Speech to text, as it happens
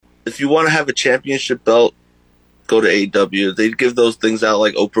if you want to have a championship belt, go to AEW. They give those things out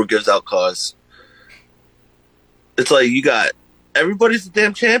like Oprah gives out cars. It's like everybody's a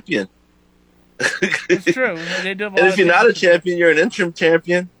damn champion. It's true. They do. And if you're not a champion, you're an interim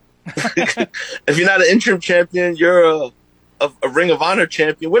champion. If you're not an interim champion, you're a Ring of Honor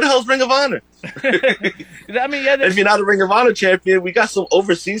champion. Where the hell's Ring of Honor? I mean, yeah. If you're not a Ring of Honor champion, we got some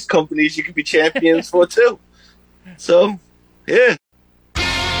overseas companies you could be champions for too. So, yeah.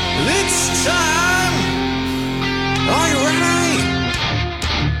 It's time. Are you ready?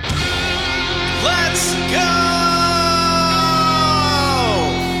 Let's go.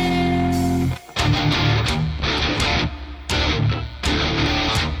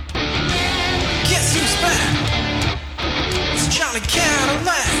 Guess who's back? It's Johnny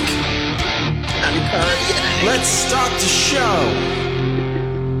Cadillac. Let's start the show.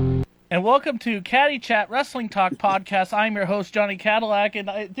 And welcome to Caddy Chat Wrestling Talk Podcast. I'm your host, Johnny Cadillac, and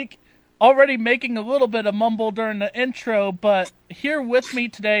I think already making a little bit of mumble during the intro, but here with me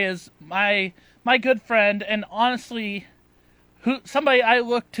today is my good friend, and honestly, somebody I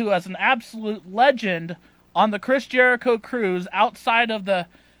look to as an absolute legend on the Chris Jericho Cruise, outside of the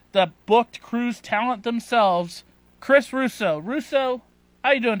booked cruise talent themselves, Chris Russo. Russo,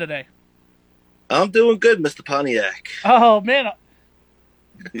 how you doing today? I'm doing good, Mr. Pontiac. Oh, man.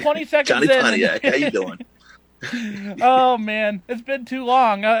 20 seconds Johnny in. Pontiac, how you doing? Oh, man. It's been too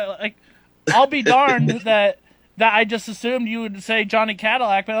long. I'll be darned that I just assumed you would say Johnny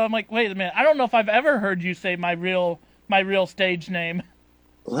Cadillac, but I'm like, wait a minute. I don't know if I've ever heard you say my real stage name.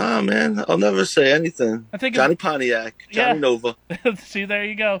 Oh, man. I'll never say anything. I think Johnny Pontiac, Johnny Nova. See, there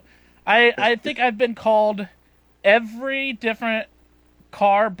you go. I think I've been called every different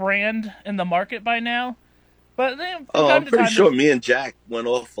car brand in the market by now. But I'm pretty sure me and Jack went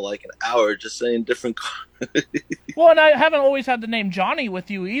off for like an hour just saying different cars. Well, and I haven't always had the name Johnny with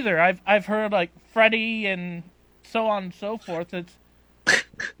you either. I've heard like Freddie and so on and so forth. It's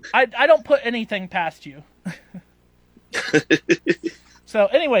I don't put anything past you. So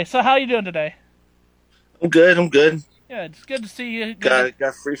anyway, how you doing today? I'm good. Yeah, it's good to see you. Got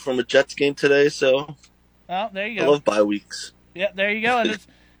free from a Jets game today, so oh, there you go. I love bye weeks. Yeah, there you go. And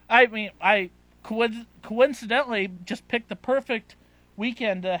I coincidentally just picked the perfect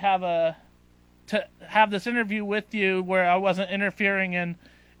weekend to have this interview with you, where I wasn't interfering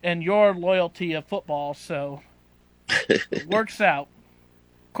in your loyalty of football, so it works out.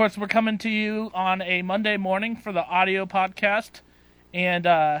 Of course, we're coming to you on a Monday morning for the audio podcast, and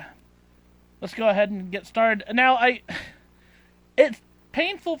let's go ahead and get started. Now, it's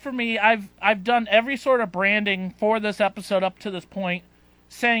painful for me. I've done every sort of branding for this episode up to this point,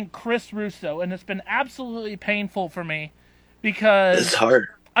 saying Chris Russo, and it's been absolutely painful for me because it's hard.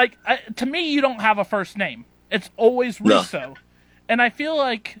 To me, you don't have a first name. It's always Russo. No. And I feel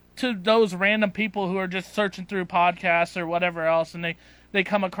like to those random people who are just searching through podcasts or whatever else, and they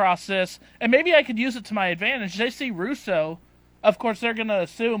come across this, and maybe I could use it to my advantage. They see Russo, of course they're going to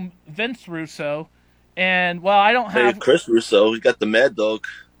assume Vince Russo, and well, I don't have Chris Russo. He got the Mad Dog.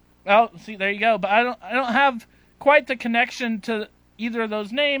 Oh, see, there you go. But I don't have quite the connection to either of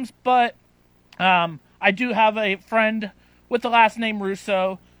those names, but I do have a friend with the last name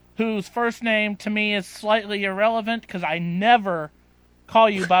Russo, whose first name to me is slightly irrelevant because I never call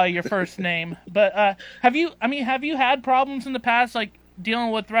you by your first name. But have you had problems in the past, like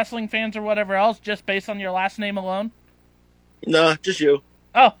dealing with wrestling fans or whatever else, just based on your last name alone? No, just you.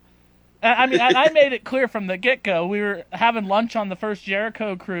 Oh, I mean, I made it clear from the get-go. We were having lunch on the first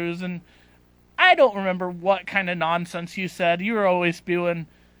Jericho Cruise, and I don't remember what kind of nonsense you said. You were always spewing.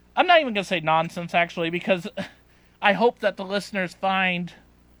 I'm not even going to say nonsense, actually, because I hope that the listeners find,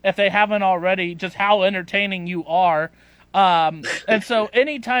 if they haven't already, just how entertaining you are. And so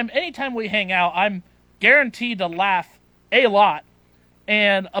anytime we hang out, I'm guaranteed to laugh a lot,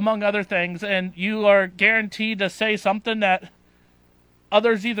 and among other things, and you are guaranteed to say something that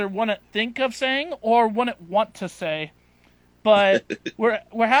others either wouldn't think of saying or wouldn't want to say. But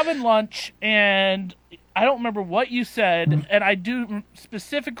we're having lunch, and I don't remember what you said, and I do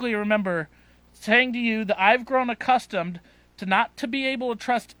specifically remember saying to you that I've grown accustomed to not to be able to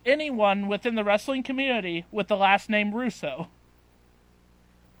trust anyone within the wrestling community with the last name Russo.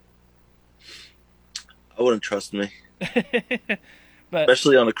 I wouldn't trust me. But,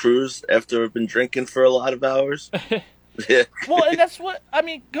 especially on a cruise after I've been drinking for a lot of hours. Yeah. Well, and that's what, I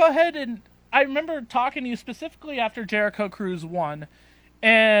mean, go ahead, and I remember talking to you specifically after Jericho Cruise 1,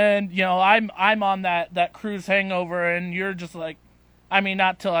 and, you know, I'm on that cruise hangover, and you're just like, I mean,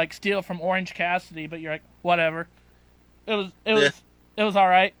 not to, like, steal from Orange Cassidy, but you're like, whatever. It was all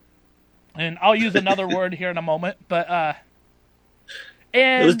right. And I'll use another word here in a moment, but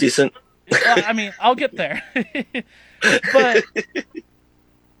It was And decent. I mean, I'll get there. But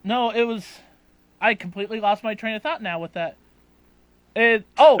no, it was. I completely lost my train of thought now with that. Oh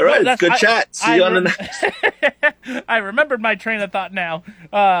All right, no, it's that's good chat. See you on the next. I remembered my train of thought now.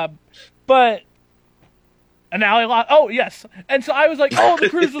 But and now I lost. Oh yes, and so I was like, oh, the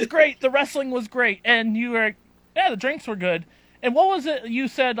cruise was great, the wrestling was great, and you were, yeah, the drinks were good. And what was it you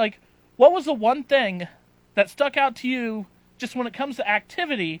said? Like, what was the one thing that stuck out to you, just when it comes to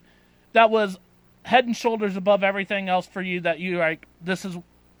activity, that was head and shoulders above everything else for you? That you like, this is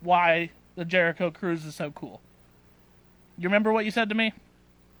why the Jericho Cruise is so cool. You remember what you said to me?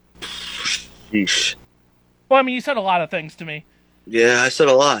 Sheesh. Well, I mean, you said a lot of things to me. Yeah, I said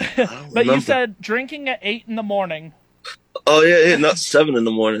a lot. I don't But remember. you said drinking at 8 in the morning. Oh yeah, not 7 in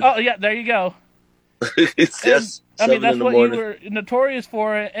the morning. Oh yeah, there you go. It's yes. I 7 mean, that's in the what morning. you were notorious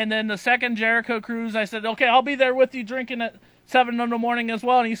for. And then the second Jericho Cruise, I said, okay, I'll be there with you drinking at 7 in the morning as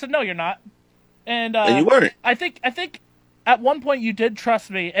well. And you said, no, you're not. And you weren't. I think at one point you did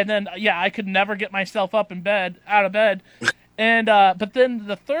trust me. And then, yeah, I could never get myself out of bed. And but then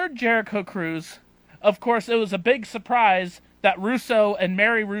the third Jericho Cruise, of course, it was a big surprise that Russo and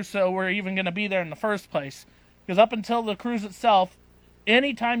Mary Russo were even going to be there in the first place. Because up until the cruise itself,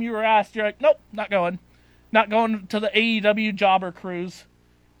 anytime you were asked, you're like, nope, not going. Not going to the AEW Jobber Cruise.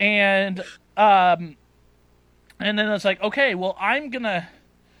 And then it's like, okay, well,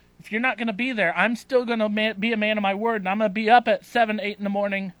 if you're not going to be there, I'm still going to be a man of my word, and I'm going to be up at 7, 8 in the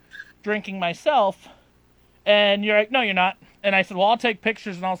morning drinking myself. And you're like, no, you're not. And I said, well, I'll take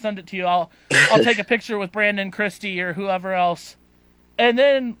pictures and I'll send it to you. I'll take a picture with Brandon Christie or whoever else. And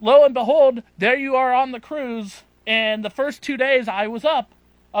then, lo and behold, there you are on the cruise. And the first 2 days I was up.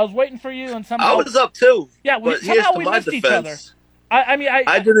 I was waiting for you, and somehow I was up too. Yeah, somehow we missed each other.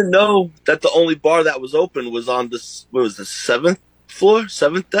 I didn't know that the only bar that was open was on this. What was the 7th floor,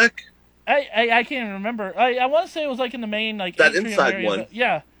 7th deck? I can't even remember. I want to say it was like in the main like That atrium inside area, one. but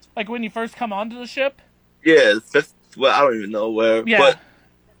yeah, like when you first come onto the ship. Yeah, 5th. Well, I don't even know where. Yeah. But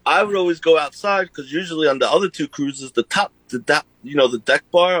I would always go outside because usually on the other two cruises, the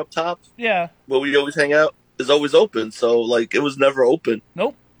deck bar up top, Yeah. where we always hang out, is always open. So like, it was never open.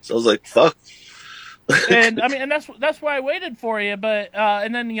 Nope. So I was like, fuck. And I mean, and that's why I waited for you. But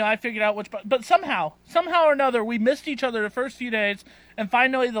and then I figured out which. But somehow or another, we missed each other the first few days, and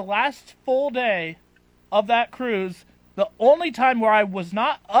finally the last full day of that cruise, the only time where I was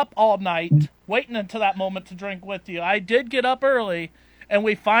not up all night waiting until that moment to drink with you. I did get up early, and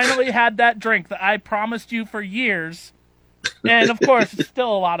we finally had that drink that I promised you for years. And of course, it's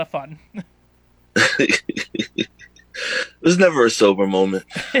still a lot of fun. It was never a sober moment.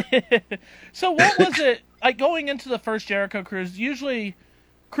 So what was it like going into the first Jericho Cruise? Usually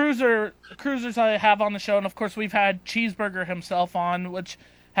cruisers I have on the show, and of course we've had Cheeseburger himself on, which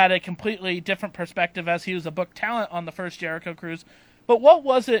had a completely different perspective as he was a book talent on the first Jericho Cruise. But what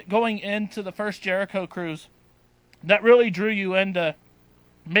was it going into the first Jericho Cruise that really drew you into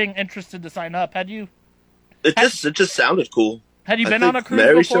being interested to sign up? It just sounded cool. Had you been on a cruise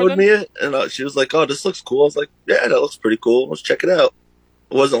Mary before showed then? me it, and she was like, "Oh, this looks cool." I was like, "Yeah, that looks pretty cool. Let's check it out."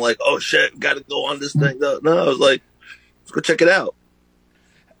 It wasn't like, "Oh shit, got to go on this thing." No, I was like, "Let's go check it out."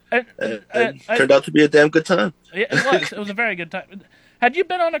 And turned out to be a damn good time. Yeah, it was. It was a very good time. Had you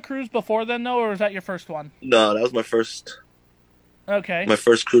been on a cruise before then, though, or was that your first one? No, that was my first. Okay. My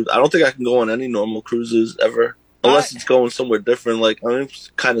first cruise. I don't think I can go on any normal cruises ever, unless it's going somewhere different. Like, I'm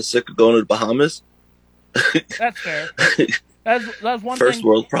kind of sick of going to the Bahamas. That's fair. That's one First thing.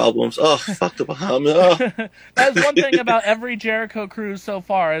 world problems. Oh, fuck the Bahamas. Oh. That's one thing about every Jericho Cruise so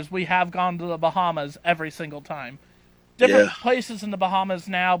far, is we have gone to the Bahamas every single time. Different places in the Bahamas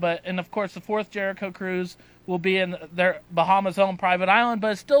now, and of course the fourth Jericho Cruise will be in their Bahamas' own private island,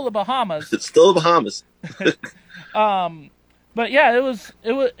 but it's still the Bahamas. It's still the Bahamas. But yeah,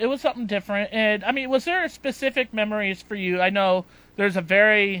 it was something different. And I mean, was there specific memories for you? I know there's a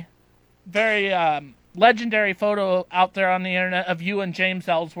very, very legendary photo out there on the internet of you and James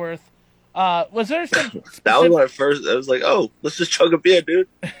Ellsworth. Was there some specific... That was when I was like, "Oh, let's just chug a beer, dude."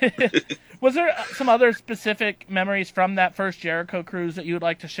 Was there some other specific memories from that first Jericho Cruise that you would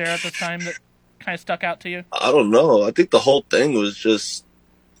like to share at this time that kind of stuck out to you? I don't know. I think the whole thing was just,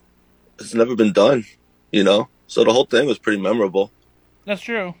 it's never been done, you know? So the whole thing was pretty memorable. That's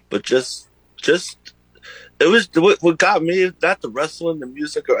true. But just it was, what got me, not the wrestling, the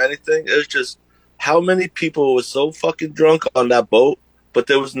music or anything, it was just how many people were so fucking drunk on that boat, but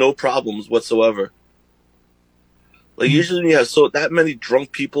there was no problems whatsoever. Like, usually when you have that many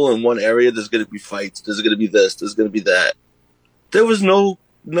drunk people in one area, there's going to be fights, there's going to be this, there's going to be that. There was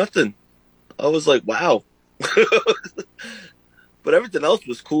nothing. I was like, wow. But everything else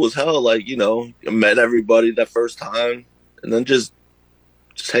was cool as hell. Like, I met everybody that first time, and then just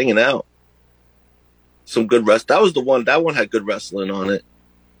hanging out. Some good rest. That was the one. That one had good wrestling on it.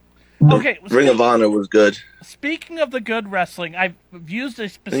 Okay, Ring of Honor was good. Speaking of the good wrestling, I've used a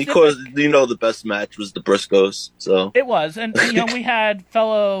specific. And of course, the best match was the Briscoes. So it was, and we had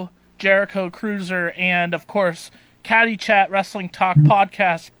fellow Jericho Cruiser and of course Caddy Chat Wrestling Talk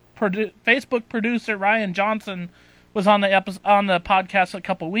podcast Facebook producer Ryan Johnson was on the podcast a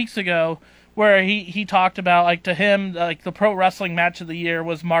couple weeks ago, where he talked about, like, to him, like, the pro wrestling match of the year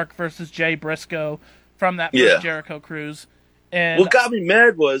was Mark versus Jay Briscoe from that first Jericho Cruise. And what got me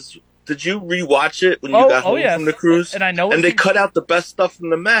mad was, did you rewatch it when you got home from the cruise? And I know, and they cut out the best stuff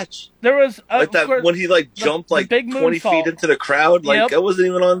from the match. There was like that when he jumped the 20 feet into the crowd. Like it wasn't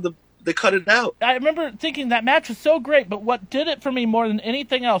even on the. They cut it out. I remember thinking that match was so great, but what did it for me more than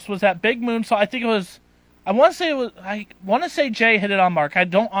anything else was that big moonsault. I think it was. I want to say Jay hit it on Mark. I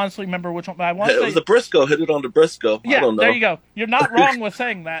don't honestly remember which one, but I want to say it was the Briscoe hit it on the Briscoe. Yeah, I don't know. There you go. You're not wrong with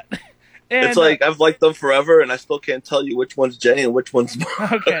saying that. And, it's like I've liked them forever, and I still can't tell you which one's Jay and which one's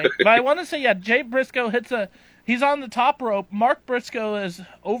Mark. Okay, but I want to say, Jay Briscoe he's on the top rope. Mark Briscoe is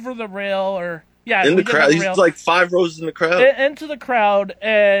over the rail, in the crowd. He's like 5 rows in the crowd. Into the crowd,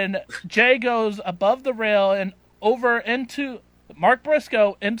 and Jay goes above the rail and over into Mark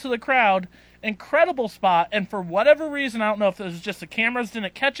Briscoe into the crowd. Incredible spot, and for whatever reason, I don't know if it was just the cameras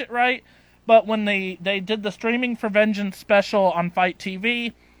didn't catch it right, but when they did the Streaming for Vengeance special on Fight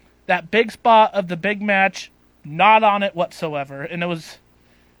TV, that big spot of the big match, not on it whatsoever. And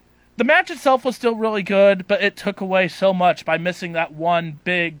the match itself was still really good, but it took away so much by missing that one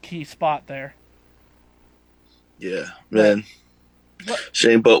big key spot there. Yeah, man.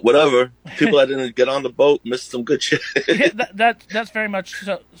 Shame, but whatever. People that didn't get on the boat missed some good shit. That's very much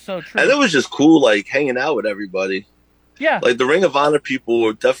so true. And it was just cool, like, hanging out with everybody. Yeah. Like, the Ring of Honor people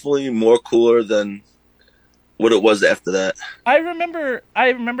were definitely more cooler than what it was after that. I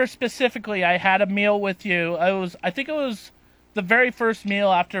remember specifically I had a meal with you. I think it was the very first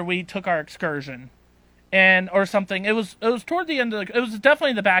meal after we took our excursion. Or something. It was toward the end it was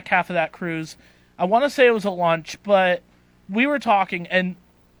definitely the back half of that cruise. I want to say it was a lunch, but we were talking, and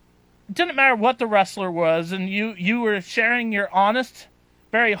it didn't matter what the wrestler was, and you were sharing your honest,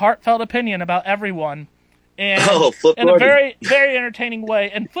 very heartfelt opinion about everyone. And Flip in Gordon. A very, very entertaining way.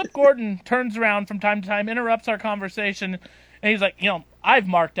 And Flip Gordon turns around from time to time, interrupts our conversation, and he's like, I've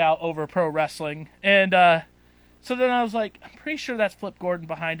marked out over pro wrestling. And so then I was like, I'm pretty sure that's Flip Gordon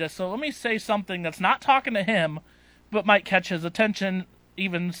behind us, so let me say something that's not talking to him, but might catch his attention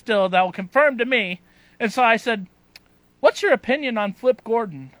even still, that will confirm to me. And so I said, what's your opinion on Flip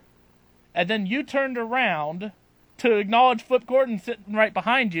Gordon? And then you turned around to acknowledge Flip Gordon sitting right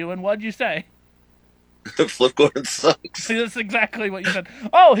behind you, and what'd you say? Flip Gordon sucks. See, that's exactly what you said.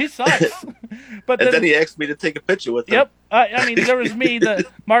 Oh, he sucks. But then he asked me to take a picture with him. Yep. I mean, there was me, the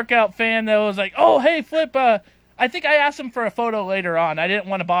mark-out fan, that was like, oh, hey, Flip, I think I asked him for a photo later on. I didn't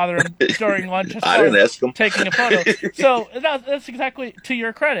want to bother him during lunch. I didn't ask him. Taking a photo. So that's exactly to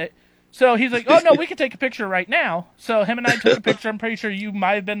your credit. So he's like, oh, no, we can take a picture right now. So him and I took a picture. I'm pretty sure you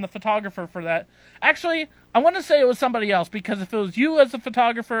might have been the photographer for that. Actually, I want to say it was somebody else, because if it was you as a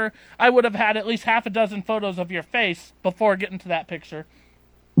photographer, I would have had at least half a dozen photos of your face before getting to that picture.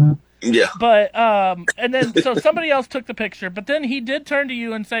 Yeah. But, and then, so somebody else took the picture, but then he did turn to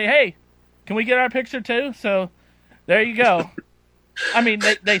you and say, hey, can we get our picture too? So there you go. I mean,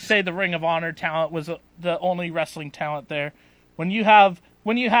 they say the Ring of Honor talent was the only wrestling talent there. When you have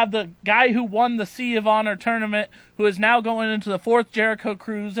the guy who won the Sea of Honor tournament, who is now going into the 4th Jericho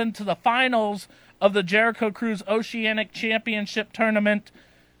Cruise, into the finals of the Jericho Cruise Oceanic Championship tournament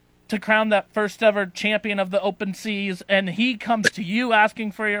to crown that first ever champion of the open seas, and he comes to you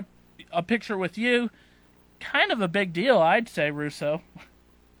asking for a picture with you, kind of a big deal, I'd say, Russo.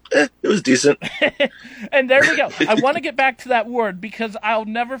 It was decent. And there we go. I want to get back to that word, because I'll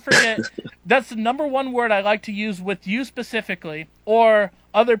never forget. That's the number one word I like to use with you specifically, or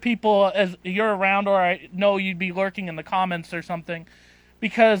other people as you're around, or I know you'd be lurking in the comments or something,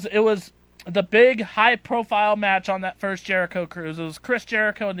 because it was the big high-profile match on that first Jericho Cruise. It was Chris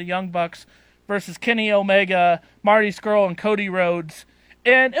Jericho and the Young Bucks versus Kenny Omega, Marty Scurll, and Cody Rhodes.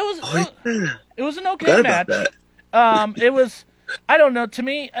 And it was an okay match. It was... I don't know. To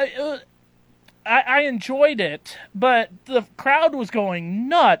me, I enjoyed it, but the crowd was going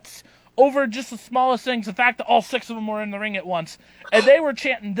nuts over just the smallest things. The fact that all 6 of them were in the ring at once, and they were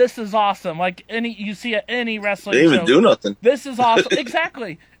chanting, "This is awesome!" Like you see at any wrestling show. They didn't even do nothing. This is awesome,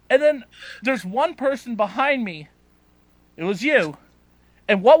 exactly. And then there's one person behind me. It was you.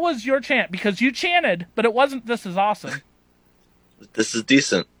 And what was your chant? Because you chanted, but it wasn't "This is awesome." This is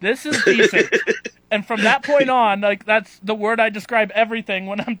decent. This is decent. And from that point on, like, that's the word I describe everything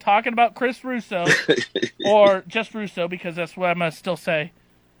when I'm talking about Chris Russo, or just Russo, because that's what I'm going to still say.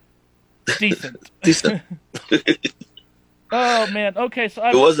 Decent. Decent. Oh, man. Okay, so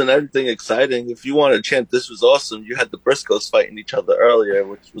It wasn't anything exciting. If you wanted to chant "This was awesome," you had the Briscoes fighting each other earlier,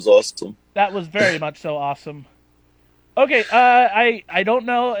 which was awesome. that was very much so awesome. Okay, I don't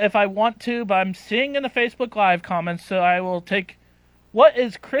know if I want to, but I'm seeing in the Facebook Live comments, so I will take... What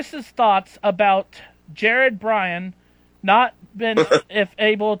is Chris's thoughts about Jared Bryan not been if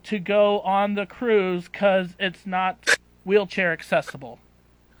able to go on the cruise because it's not wheelchair accessible?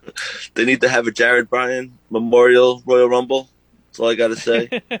 They need to have a Jared Bryan Memorial Royal Rumble. That's all I got to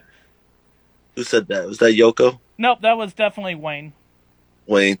say. Who said that? Was that Yoko? Nope, that was definitely Wayne.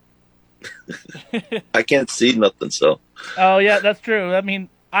 Wayne. I can't see nothing, so. Oh, yeah, that's true. I mean,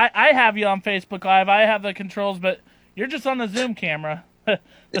 I have you on Facebook Live. I have the controls, but you're just on the Zoom camera. The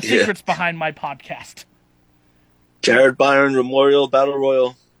secret's behind my podcast. Jared Bryan Memorial Battle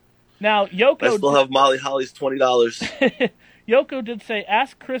Royal. Now, Yoko... I still have Molly Holly's $20. Yoko did say,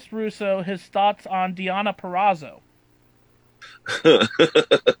 ask Chris Russo his thoughts on Deonna Purrazzo.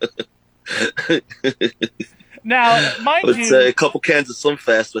 Now, mind you... Let's say a couple cans of Slim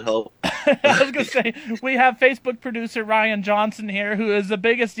Fast would help. I was going to say, we have Facebook producer Ryan Johnson here, who is the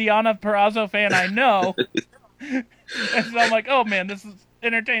biggest Deonna Purrazzo fan I know. And so I'm like, oh man, this is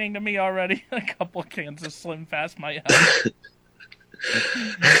entertaining to me already. A couple cans of Slim Fast might help.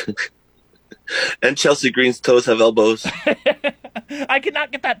 And Chelsea Green's toes have elbows. I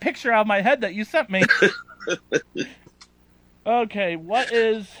cannot get that picture out of my head that you sent me. Okay, what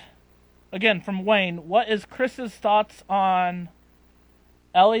is... Again, from Wayne, what is Chris's thoughts on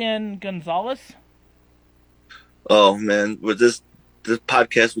Elian Gonzalez? Oh man, with this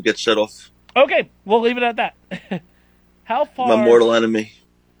podcast we get shut off. Okay, we'll leave it at that. How far... My mortal enemy.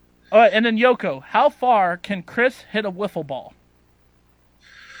 All right, and then Yoko, how far can Chris hit a wiffle ball?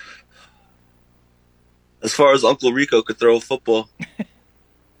 As far as Uncle Rico could throw a football.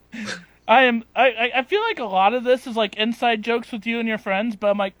 I feel like a lot of this is like inside jokes with you and your friends, but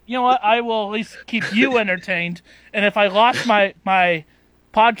I'm like, you know what? I will at least keep you entertained. And if I lost my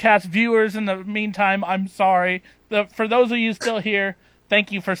podcast viewers in the meantime, I'm sorry. For those of you still here,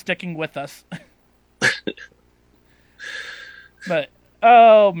 thank you for sticking with us. But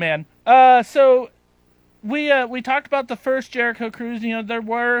oh man, so we talked about the first Jericho cruise. You know, there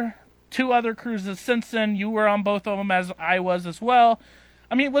were 2 other cruises since then. You were on both of them, as I was as well.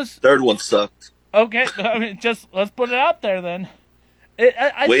 I mean, it was... Third one sucked. Okay, I mean, just let's put it out there then.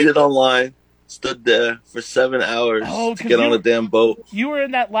 I waited online, stood there for 7 hours to get on a damn boat. You were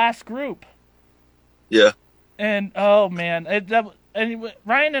in that last group. Yeah. And, oh man,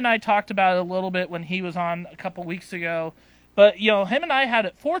 Ryan and I talked about it a little bit when he was on a couple weeks ago. But, you know, him and I had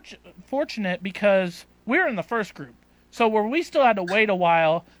it fortunate because we were in the first group. So where we still had to wait a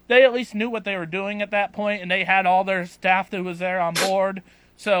while, they at least knew what they were doing at that point, and they had all their staff that was there on board.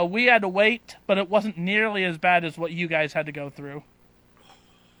 So we had to wait, but it wasn't nearly as bad as what you guys had to go through.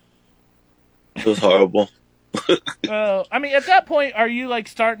 It was horrible. I mean, at that point, are you like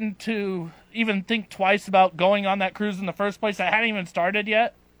starting to even think twice about going on that cruise in the first place that hadn't even started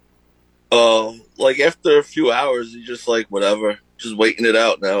yet? Like after a few hours, you just like, whatever, just waiting it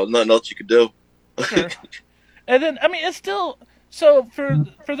out now. Nothing else you could do. Sure. And then, I mean, it's still... So,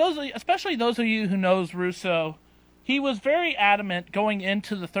 for those of you, especially those of you who knows Russo, he was very adamant going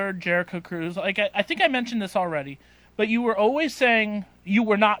into the third Jericho cruise. Like, I think I mentioned this already, but you were always saying you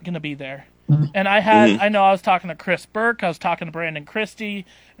were not going to be there. And I know I was talking to Chris Burke, I was talking to Brandon Christie,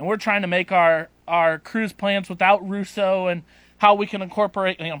 and we're trying to make our cruise plans without Russo and how we can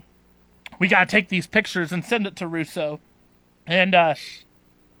incorporate, you know, we got to take these pictures and send it to Russo. And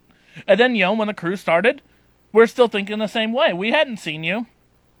then, you know, when the cruise started, we're still thinking the same way. We hadn't seen you.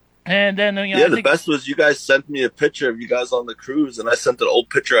 And then, you know, yeah, the best was you guys sent me a picture of you guys on the cruise, and I sent an old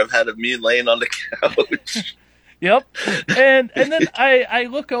picture I've had of me laying on the couch. Yep. And then I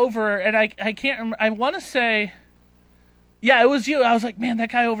look over, and I can't remember. I want to say, yeah, it was you. I was like, man,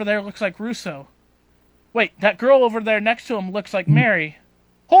 that guy over there looks like Russo. Wait, that girl over there next to him looks like Mary.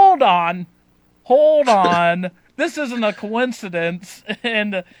 Hold on. This isn't a coincidence.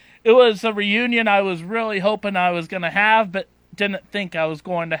 And it was a reunion I was really hoping I was going to have, but didn't think I was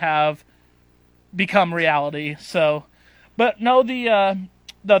going to have become reality. So, but no,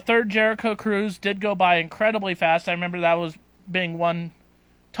 the third Jericho cruise did go by incredibly fast. I remember that was being one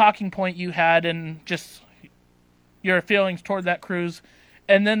talking point you had and just your feelings toward that cruise.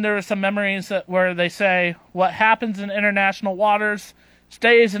 And then there are some memories where they say what happens in international waters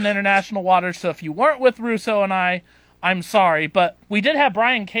stays in international waters. So if you weren't with Russo and I I'm sorry, but we did have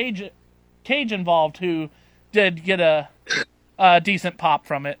Brian Cage involved, who did get a decent pop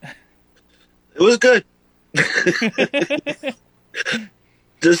from it. It was good.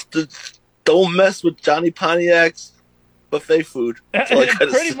 Just don't mess with Johnny Pontiac's buffet food. That's all I gotta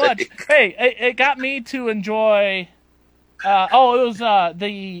Pretty say. much. Hey, it got me to enjoy. It was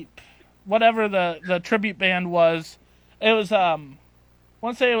the whatever the tribute band was. It was I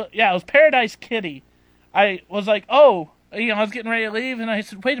want to say it was Paradise Kitty. I was like, I was getting ready to leave, and I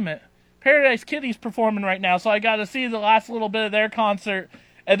said, wait a minute, Paradise Kitty's performing right now, so I got to see the last little bit of their concert,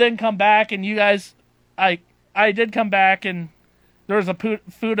 and then come back, and you guys, I did come back, and there was a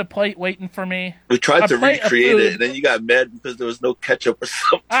food plate waiting for me. We tried to recreate it, and then you got mad because there was no ketchup or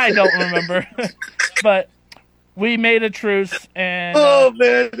something. I don't remember, but we made a truce, and oh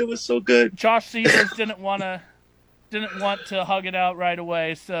man, it was so good. Josh Severs didn't want to hug it out right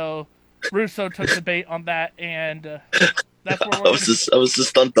away, so Russo took the bait on that, and that's where I was the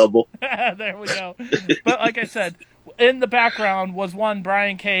stunt double. There we go. But like I said, in the background was one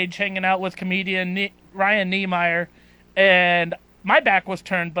Brian Cage hanging out with comedian Ryan Niemeyer, and my back was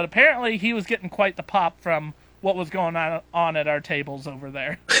turned, but apparently he was getting quite the pop from what was going on at our tables over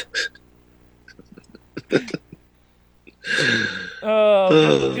there.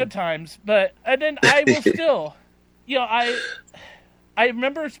 Good times. And then I will still, I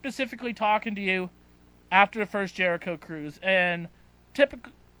remember specifically talking to you after the first Jericho Cruise, and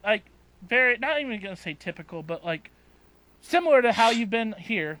typical, like, very, not even gonna say typical, but like similar to how you've been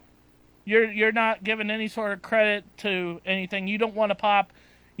here. You're not giving any sort of credit to anything. You don't want to pop.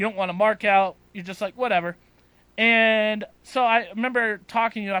 You don't want to mark out. You're just like, whatever. And so I remember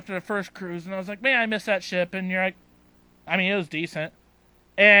talking to you after the first cruise, and I was like, man, I miss that ship. And you're like, I mean, it was decent.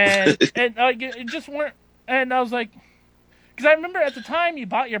 And it just weren't. And I was like, because I remember at the time you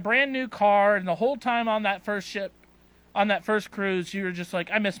bought your brand new car, and the whole time on that first ship, on that first cruise, you were just like,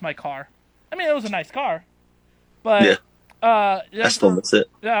 I miss my car. I mean, it was a nice car, but yeah. I still miss it.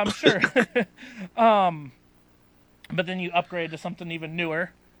 Yeah, I'm sure. But then you upgrade to something even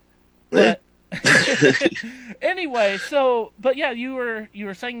newer. But anyway, but yeah, you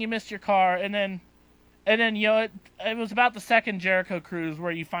were saying you missed your car, and then it was about the second Jericho Cruise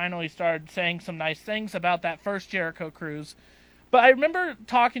where you finally started saying some nice things about that first Jericho Cruise. But I remember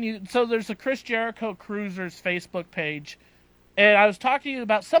talking to you. So there's a Chris Jericho Cruisers Facebook page, and I was talking to you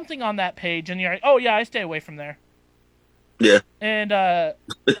about something on that page, and you're like, "Oh yeah, I stay away from there." Yeah. And and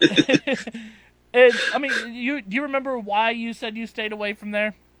I mean, do you remember why you said you stayed away from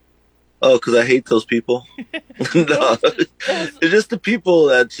there? Oh, because I hate those people. No, it's just the people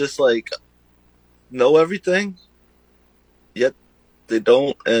that just like know everything, yet they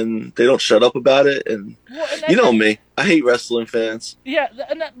don't, and they don't shut up about it. And you know me, I hate wrestling fans. Yeah,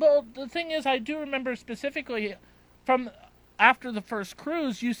 well, the thing is, I do remember specifically from after the first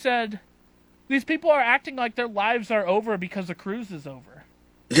cruise, you said these people are acting like their lives are over because the cruise is over.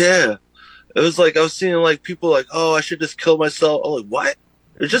 Yeah, it was like I was seeing like people like, oh, I should just kill myself. I'm like, what?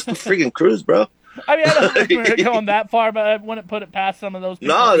 It's just a freaking cruise, bro. I mean, I don't know if we're going that far, but I wouldn't put it past some of those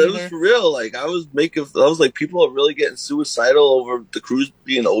people. No, that was for real. Like, I was like, people are really getting suicidal over the cruise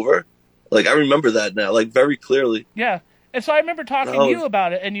being over. Like, I remember that now, like, very clearly. Yeah. And so I remember talking to you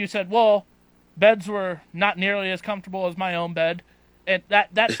about it, and you said, well, beds were not nearly as comfortable as my own bed. And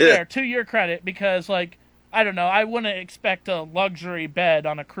that's fair, to your credit, because, like, I don't know, I wouldn't expect a luxury bed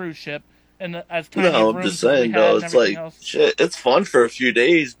on a cruise ship. And as tiny I'm just saying, though, it's like, shit, it's fun for a few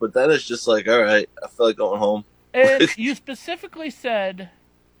days, but then it's just like, all right, I feel like going home. And you specifically said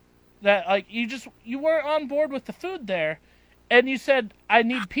that, like, you weren't on board with the food there, and you said, I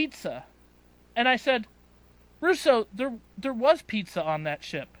need pizza. And I said, Russo, there was pizza on that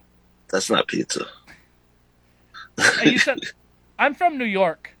ship. That's not pizza. And you said, I'm from New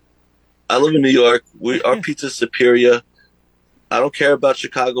York. I live in New York. Our pizza's superior. I don't care about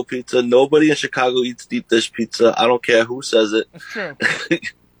Chicago pizza. Nobody in Chicago eats deep dish pizza. I don't care who says it. That's true.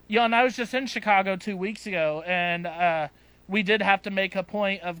 And I was just in Chicago 2 weeks ago, and we did have to make a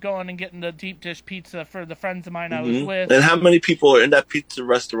point of going and getting the deep dish pizza for the friends of mine I was with. And how many people are in that pizza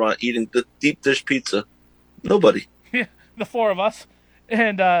restaurant eating the deep dish pizza? Nobody. Yeah, the four of us.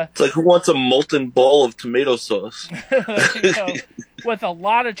 And it's like, who wants a molten ball of tomato sauce? With a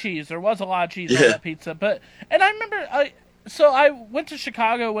lot of cheese. There was a lot of cheese on that pizza. And I remember... So I went to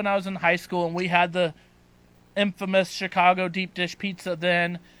Chicago when I was in high school, and we had the infamous Chicago deep dish pizza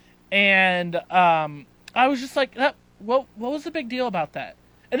then, and I was just like, what was the big deal about that?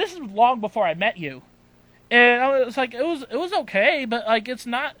 And this is long before I met you, and I was like, it was okay, but like it's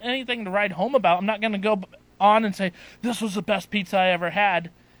not anything to write home about. I'm not gonna go on and say this was the best pizza I ever had,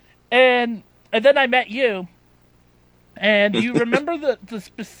 and then I met you, And you remember the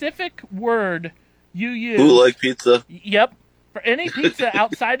specific word you used? Who like pizza? Yep. For any pizza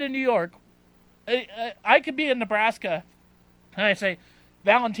outside of New York, I could be in Nebraska, and I say,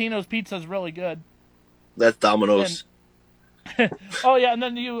 Valentino's pizza is really good. That's Domino's. Oh yeah, and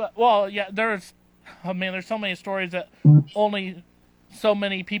then there's so many stories that only so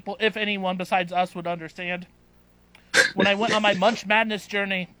many people, if anyone besides us, would understand. When I went on my Munch Madness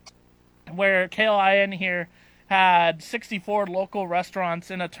journey, where KLIN here had 64 local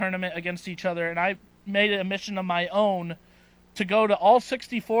restaurants in a tournament against each other, and I made it a mission of my own to go to all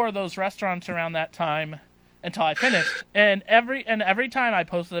 64 of those restaurants around that time until I finished. And every time I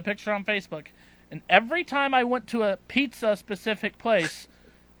posted a picture on Facebook, and every time I went to a pizza specific place,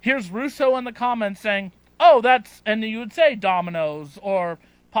 here's Russo in the comments saying, "Oh, and you would say Domino's or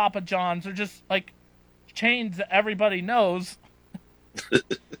Papa John's or just like chains that everybody knows."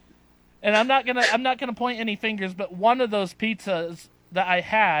 And I'm not gonna point any fingers, but one of those pizzas that I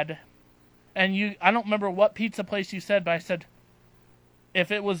had, and I don't remember what pizza place you said, but I said, if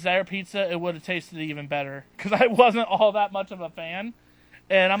it was their pizza, it would have tasted even better, because I wasn't all that much of a fan.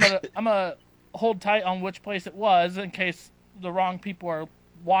 And I'm gonna hold tight on which place it was in case the wrong people are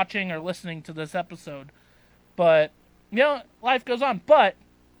watching or listening to this episode. But life goes on. But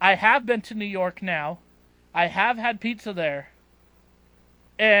I have been to New York now. I have had pizza there.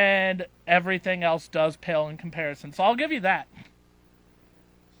 And everything else does pale in comparison. So I'll give you that.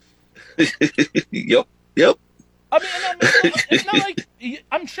 Yep. I mean, it's not like...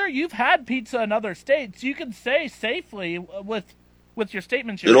 I'm sure you've had pizza in other states. You can say safely with your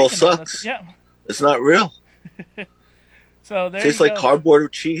statements you're making. It all sucks. Yeah. It's not real. So there Tastes you like go. cardboard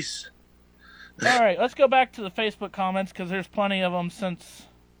with cheese. All right, let's go back to the Facebook comments, because there's plenty of them since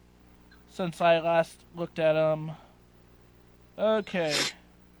I last looked at them. Okay.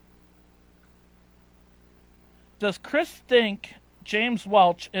 Does Chris think James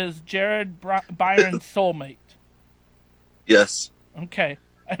Welch is Jared Byron's soulmate? Yes. Okay.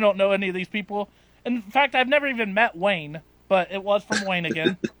 I don't know any of these people. In fact, I've never even met Wayne, but it was from Wayne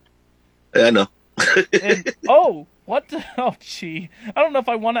again. Yeah, I know. Gee. I don't know if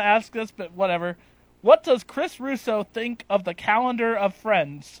I want to ask this, but whatever. What does Chris Russo think of the calendar of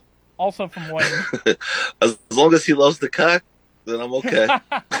Friends? Also from Wayne. As long as he loves the cock, then I'm okay.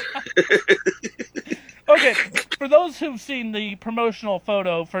 Okay, for those who've seen the promotional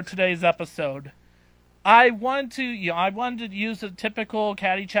photo for today's episode, I wanted to use a typical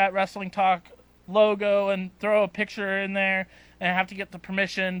Caddy Chat Wrestling Talk logo and throw a picture in there, and I have to get the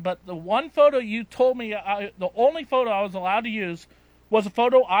permission. But the one photo you told me, the only photo I was allowed to use, was a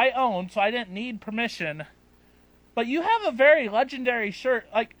photo I own, so I didn't need permission. But you have a very legendary shirt.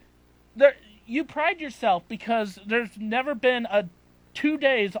 Like, you pride yourself because there's never been 2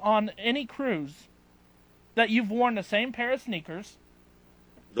 days on any cruise that you've worn the same pair of sneakers.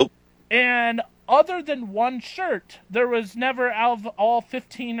 Nope. And other than one shirt, there was never, out of all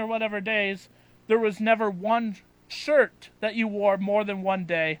 15 or whatever days, there was never one shirt that you wore more than one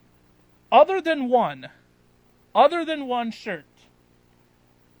day. Other than one shirt.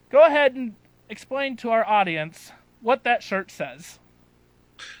 Go ahead and explain to our audience what that shirt says.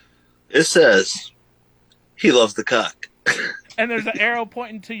 It says, he loves the cock. And there's an arrow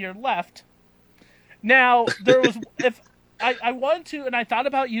pointing to your left. Now, there was, if I wanted to, and I thought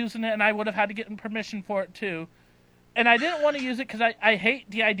about using it, and I would have had to get permission for it too. And I didn't want to use it because I hate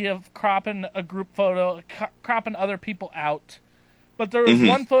the idea of cropping a group photo, cropping other people out. But there was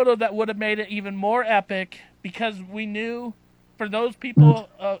one photo that would have made it even more epic, because we knew, for those people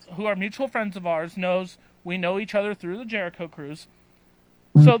who are mutual friends of ours, we know each other through the Jericho Cruise.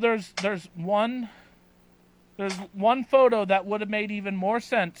 So there's one photo that would have made even more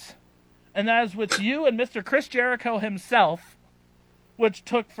sense. And that is with you and Mr. Chris Jericho himself, which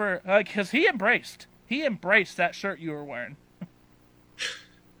took because he embraced that shirt you were wearing.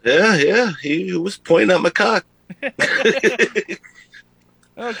 Yeah, he was pointing at my cock.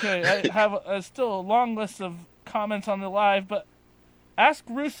 Okay, I have still a long list of comments on the live, but ask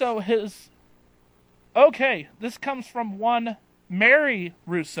Russo his... Okay, this comes from one Mary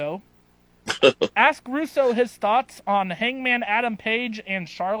Russo. Ask Russo his thoughts on Hangman Adam Page and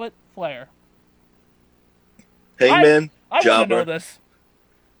Charlotte Flair. Hangman, I want to know jobber. this.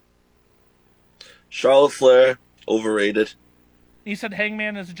 Charlotte Flair, overrated. You said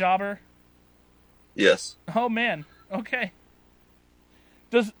Hangman is a jobber? Yes. Oh, man. Okay.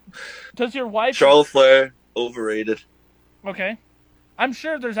 Does your wife... Charlotte Flair, overrated. Okay. I'm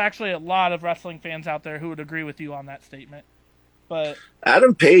sure there's actually a lot of wrestling fans out there who would agree with you on that statement. But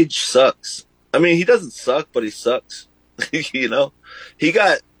Adam Page sucks. I mean, he doesn't suck, but he sucks. You know? He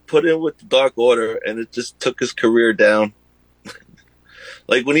got put in with the Dark Order, and it just took his career down.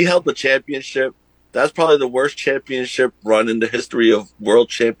 Like, when he held the championship, that's probably the worst championship run in the history of world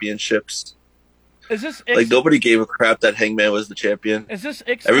championships. Is this like, nobody gave a crap that Hangman was the champion. Is this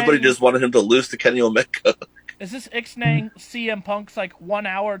Everybody just wanted him to lose to Kenny Omega. Is this Ixnang CM Punk's, like, 1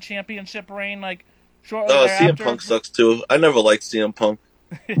 hour championship reign, like, shortly Oh, thereafter? CM Punk sucks, too. I never liked CM Punk.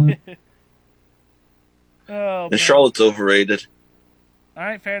 And Charlotte's overrated. All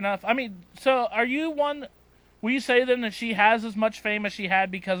right, fair enough. I mean, so are you one... Will you say, then, that she has as much fame as she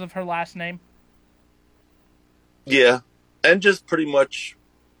had because of her last name? Yeah. And just pretty much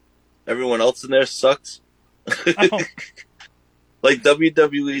everyone else in there sucks. Oh. Like,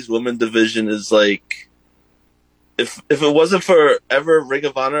 WWE's women division is like... If it wasn't for Ring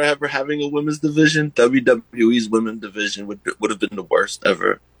of Honor ever having a women's division, WWE's women's division would have been the worst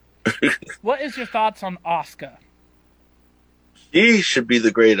ever. What is your thoughts on Asuka? She should be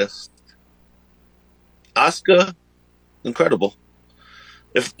the greatest. Asuka, incredible.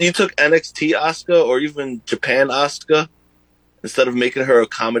 If you took NXT Asuka or even Japan Asuka, instead of making her a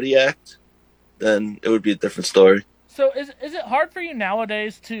comedy act, then it would be a different story. So is it hard for you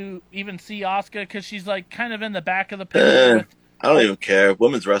nowadays to even see Asuka because she's like kind of in the back of the picture? I don't even care.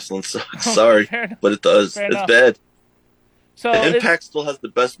 Women's wrestling sucks. Sorry, but it does. It's bad. So Impact still has the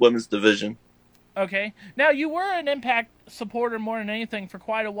best women's division. Okay. Now, you were an Impact supporter more than anything for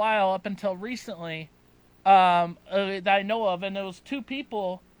quite a while up until recently that I know of, and it was two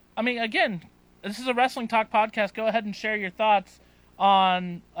people. I mean, again, this is a Wrestling Talk podcast. Go ahead and share your thoughts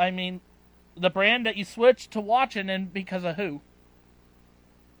on, the brand that you switched to watching, and because of who?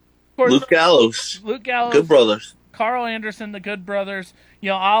 Of course, Luke Gallows. Good Brothers. Carl Anderson, the Good Brothers.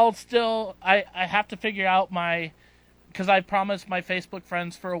 I have to figure out because I promised my Facebook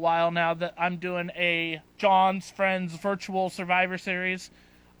friends for a while now that I'm doing a John's Friends virtual Survivor Series.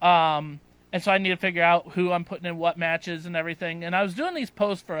 And so I need to figure out who I'm putting in what matches and everything. And I was doing these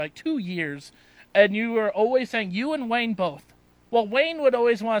posts for like 2 years, and you were always saying, you and Wayne both. Well, Wayne would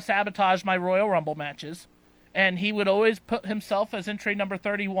always want to sabotage my Royal Rumble matches, and he would always put himself as entry number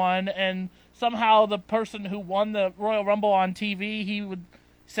 31, and somehow the person who won the Royal Rumble on TV, he would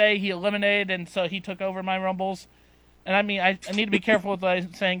say he eliminated, and so he took over my Rumbles. And I need to be careful with what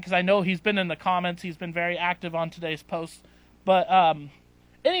I'm saying, because I know he's been in the comments, he's been very active on today's posts. But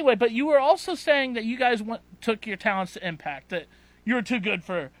anyway, but you were also saying that you guys took your talents to Impact, that you were too good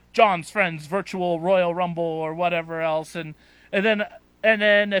for John's Friends virtual Royal Rumble or whatever else, and then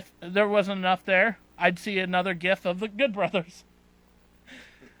if there wasn't enough there, I'd see another gif of the Good Brothers.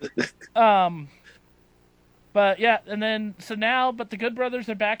 But yeah, and then but the Good Brothers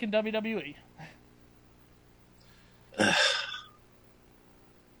are back in WWE.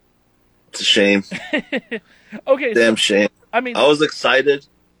 It's a shame. Okay, damn shame. I was excited,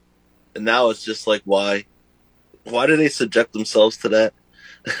 and now it's just like, why? Why do they subject themselves to that?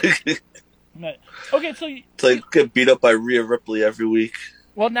 Okay, so it's like get beat up by Rhea Ripley every week.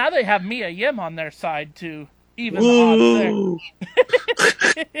 Well, now they have Mia Yim on their side to even the odds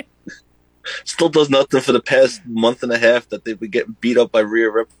there. Still does nothing for the past month and a half that they've been getting beat up by Rhea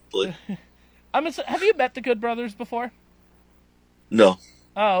Ripley. Have you met the Good Brothers before? No.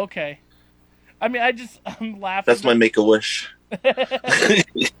 Oh, okay. I'm laughing. That's my Make-A-Wish. There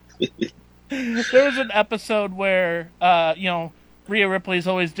was an episode where, Rhea Ripley's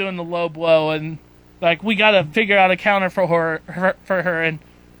always doing the low blow, and like we got to figure out a counter for her. And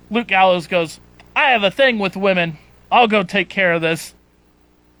Luke Gallows goes, "I have a thing with women. I'll go take care of this."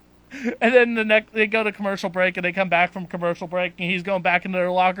 And then they go to commercial break, and they come back from commercial break, and he's going back into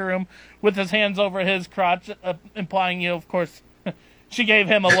their locker room with his hands over his crotch, implying, of course, she gave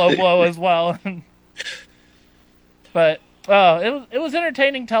him a low blow as well. But it was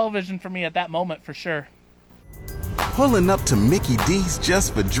entertaining television for me at that moment, for sure. Pulling up to Mickey D's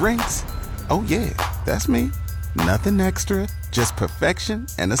just for drinks? Oh yeah, that's me. Nothing extra, just perfection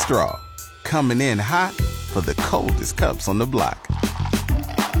and a straw. Coming in hot for the coldest cups on the block.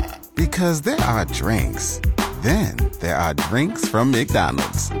 Because there are drinks. Then there are drinks from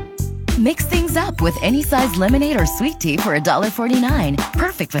McDonald's. Mix things up with any size lemonade or sweet tea for $1.49.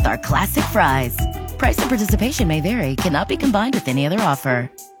 Perfect with our classic fries. Price and participation may vary. Cannot be combined with any other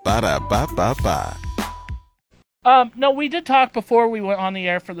offer. Ba-da-ba-ba-ba. No, we did talk before we went on the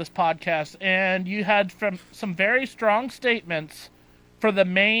air for this podcast, and you had some very strong statements for the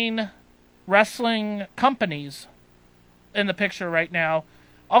main wrestling companies in the picture right now.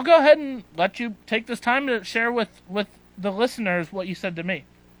 I'll go ahead and let you take this time to share with the listeners what you said to me.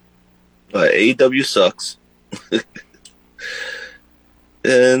 AEW sucks.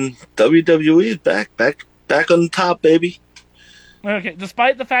 And WWE is back on the top, baby. Okay,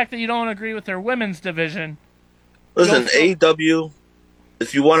 despite the fact that you don't agree with their women's division. Listen, AEW,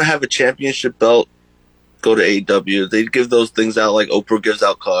 if you want to have a championship belt, go to AEW. They give those things out like Oprah gives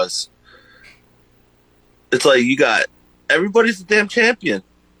out cars. It's like everybody's the damn champion.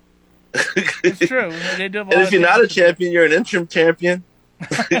 It's true. They do. And if you're not a champion, you're an interim champion.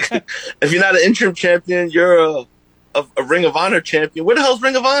 If you're not an interim champion, you're a Ring of Honor champion. Where the hell's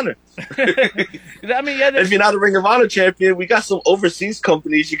Ring of Honor? I mean, yeah. If you're not a Ring of Honor champion, we got some overseas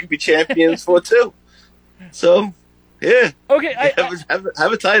companies you could be champions for too. So, yeah. Okay,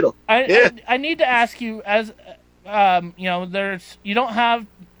 have a title. I need to ask you, as you don't have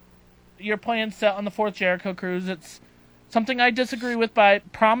your plans set on the 4th Jericho Cruise. It's something I disagree with, but I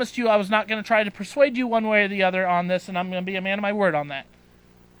promised you I was not going to try to persuade you one way or the other on this, and I'm going to be a man of my word on that.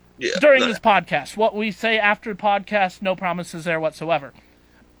 Yeah, during this podcast. What we say after the podcast, no promises there whatsoever.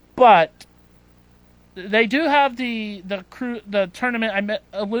 But they do have the tournament. I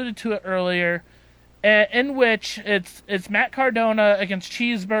alluded to it earlier, in which it's Matt Cardona against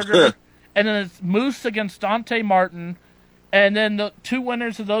Cheeseburger, and then it's Moose against Dante Martin, and then the two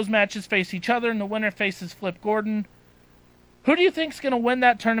winners of those matches face each other, and the winner faces Flip Gordon. Who do you think's going to win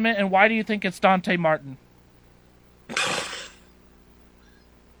that tournament, and why do you think it's Dante Martin?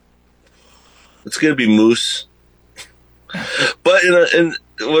 It's going to be Moose. But and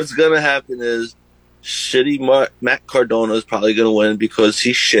what's going to happen is shitty Matt Cardona is probably going to win because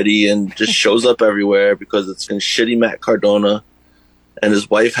he's shitty and just shows up everywhere because it's been shitty Matt Cardona, and his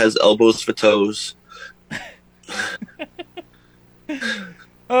wife has elbows for toes.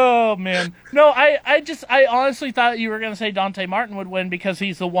 Oh, man. No, I honestly thought you were going to say Dante Martin would win because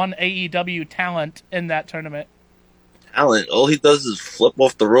he's the one AEW talent in that tournament. Talent? All he does is flip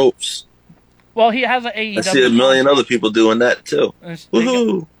off the ropes. Well, he has an AEW. I see a million other people doing that, too.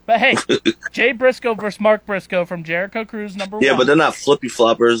 Woohoo! But hey, Jay Briscoe versus Mark Briscoe from Jericho Cruise #1. Yeah, but they're not flippy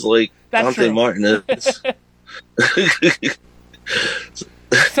floppers like That's Dante true. Martin is.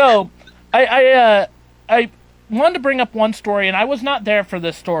 So, I wanted to bring up one story, and I was not there for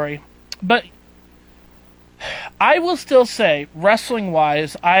this story, but I will still say,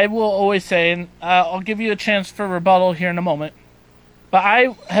 wrestling-wise, I will always say, and I'll give you a chance for rebuttal here in a moment, but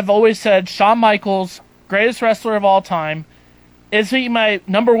I have always said Shawn Michaels, greatest wrestler of all time. Is he my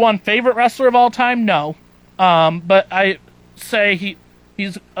number one favorite wrestler of all time? No. But I say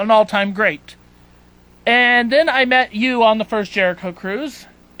he's an all-time great. And then I met you on the first Jericho Cruise,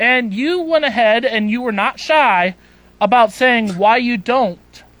 and you went ahead and you were not shy about saying why you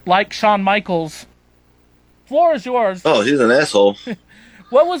don't like Shawn Michaels. Floor is yours. Oh, he's an asshole.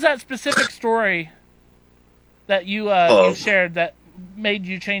 What was that specific story that you shared that made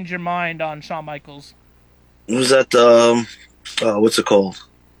you change your mind on Shawn Michaels? It was at what's it called?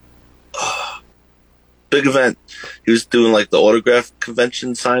 Big event. He was doing like the autograph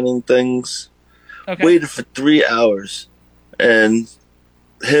convention signing things. Okay. Waited for 3 hours, and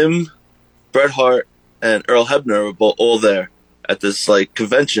him, Bret Hart, and Earl Hebner were both all there at this like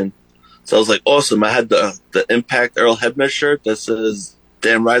convention. So I was like, awesome. I had the Impact Earl Hebner shirt that says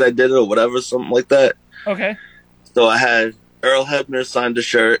 "Damn right I did it" or whatever, something like that. Okay. So I had Earl Hebner sign the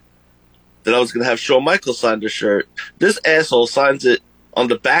shirt. Then I was gonna have Shawn Michaels sign the shirt. This asshole signs it on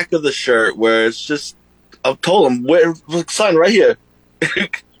the back of the shirt where it's just. I told him sign right here.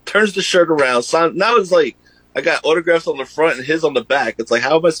 Turns the shirt around. Sign. Now it's like I got autographs on the front and his on the back. It's like,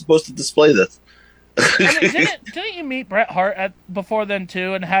 how am I supposed to display this? I mean, didn't you meet Bret Hart before then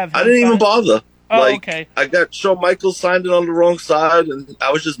too, and have? I didn't even bother. Oh, okay. I got Shawn Michaels signed it on the wrong side, and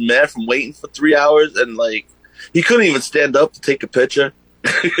I was just mad from waiting for 3 hours, and like he couldn't even stand up to take a picture.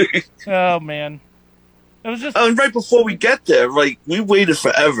 Oh man, it was just. And right before we get there, like we waited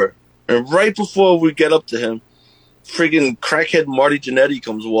forever, and right before we get up to him, friggin' crackhead Marty Jannetty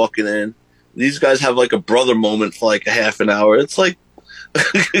comes walking in. These guys have like a brother moment for like a half an hour. It's like.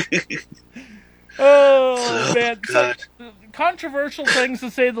 Oh man, God. Controversial things to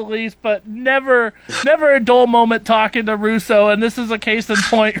say the least, but never a dull moment talking to Russo, and this is a case in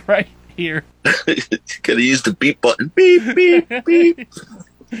point right here. Could have used the beep button. Beep, beep, beep.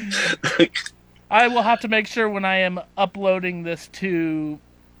 I will have to make sure when I am uploading this to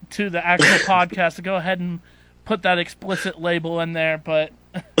the actual podcast to go ahead and put that explicit label in there, but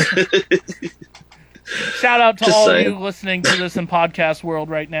shout out to Just all saying. of you listening to this in podcast world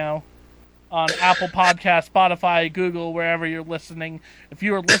right now. On Apple Podcasts, Spotify, Google, wherever you're listening. If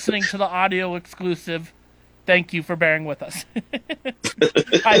you are listening to the audio exclusive, thank you for bearing with us.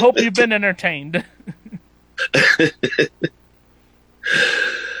 I hope you've been entertained.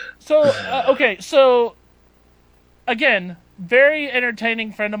 So, okay, so, again, very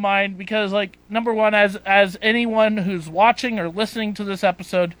entertaining friend of mine because, like, number one, as anyone who's watching or listening to this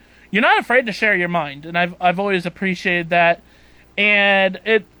episode, you're not afraid to share your mind, and I've always appreciated that. And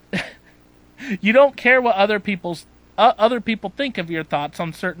it, you don't care what other people think of your thoughts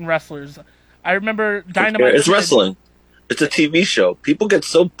on certain wrestlers. I remember Dynamite. It's wrestling. It's a TV show. People get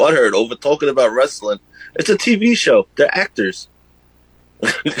so butthurt over talking about wrestling. It's a TV show. They're actors.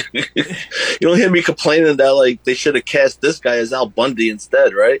 You don't hear me complaining that like they should have cast this guy as Al Bundy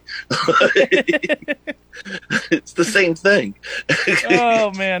instead, right? It's the same thing.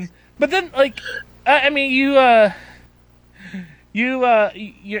 Oh man! But then, like, I mean,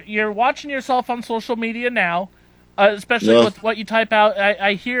 you're watching yourself on social media now, especially with what you type out.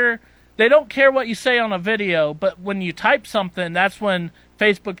 I hear they don't care what you say on a video, but when you type something, that's when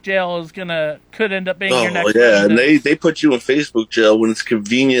Facebook jail could end up being your next. Oh yeah, and they put you in Facebook jail when it's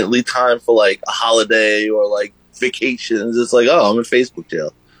conveniently time for like a holiday or like vacations. It's like, oh, I'm in Facebook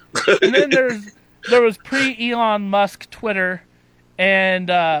jail. And then there was pre-Elon Musk Twitter,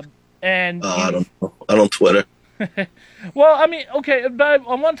 and I don't know. I don't Twitter. Well, I mean, okay, but I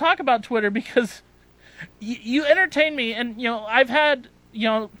want to talk about Twitter because you entertain me, and I've had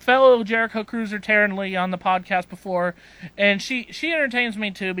fellow Jericho Cruiser Taryn Lee on the podcast before, and she entertains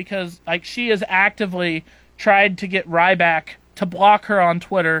me too because like she has actively tried to get Ryback to block her on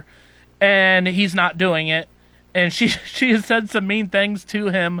Twitter, and he's not doing it, and she has said some mean things to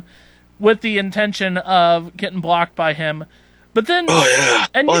him with the intention of getting blocked by him, but then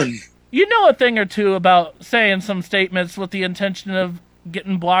fun. You know a thing or two about saying some statements with the intention of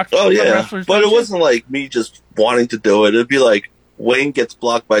getting blocked. Oh yeah, wrestlers, but it wasn't like me just wanting to do it. It'd be like Wayne gets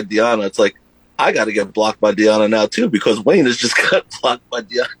blocked by Deanna. It's like I got to get blocked by Deanna now too because Wayne has just got blocked by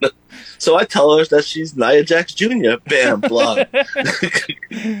Deanna. So I tell her that she's Nia Jax Jr. Bam, block.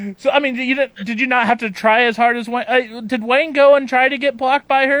 So I mean, did you not have to try as hard as Wayne? Did Wayne go and try to get blocked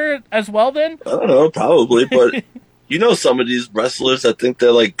by her as well? Then I don't know, probably, but. Some of these wrestlers that think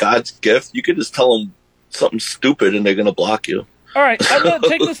they're like God's gift, you could just tell them something stupid and they're going to block you. All right, I'm going to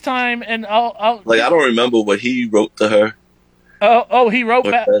take this time and I'll... Like, I don't remember what he wrote to her. Oh, he wrote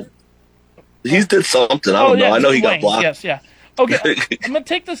back... He did something, I don't know. I know he got blocked. Yes, yeah. Okay, I'm going to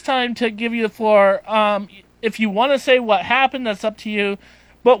take this time to give you the floor. If you want to say what happened, that's up to you.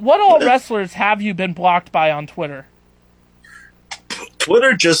 But what all wrestlers have you been blocked by on Twitter?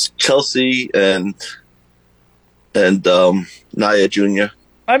 Twitter, just Chelsea and Nia Jr.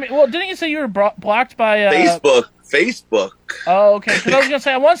 I mean, well, didn't you say you were blocked by Facebook. Oh, okay. Because I was gonna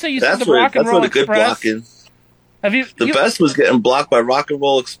say, I want to say you said the Rock and Roll Express. That's good blocking. Have you? The best was getting blocked by Rock and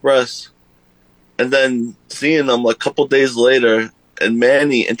Roll Express, and then seeing them like a couple days later, and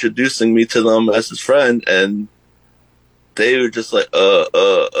Manny introducing me to them as his friend, and they were just like,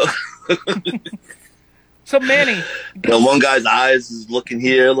 So Manny, one guy's eyes is looking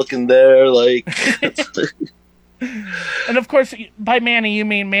here, looking there, like. And of course, by Manny you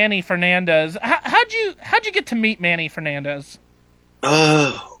mean Manny Fernandez. How'd you get to meet Manny Fernandez?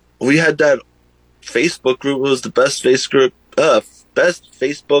 We had that Facebook group. It was the best Facebook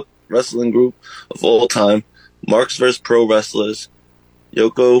wrestling group of all time. Marks vs. Pro Wrestlers.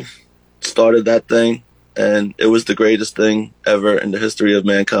 Yoko started that thing, and it was the greatest thing ever in the history of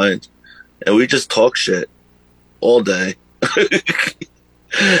mankind. And we just talk shit all day.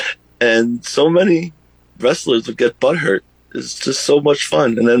 And so many wrestlers would get butthurt. It's just so much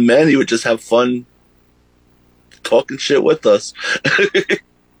fun. And then Manny would just have fun talking shit with us.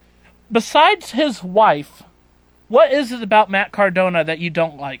 Besides his wife, what is it about Matt Cardona that you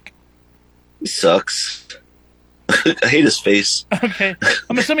don't like? He sucks. I hate his face. Okay.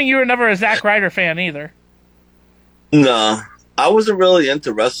 I'm assuming you were never a Zack Ryder fan either. No. I wasn't really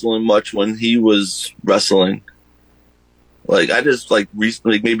into wrestling much when he was wrestling. Like, I just, like,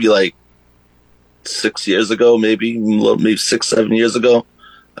 recently, maybe, like, 6 years ago, maybe 6, 7 years ago,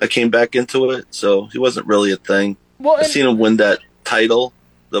 I came back into it, so he wasn't really a thing. Well, I seen him win that title.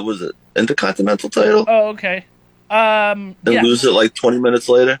 That was it, Intercontinental title. Oh, okay. And lose it like 20 minutes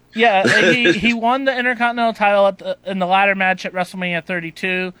later. Yeah, he won the Intercontinental title in the ladder match at WrestleMania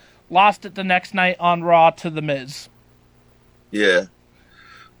 32. Lost it the next night on Raw to The Miz. Yeah,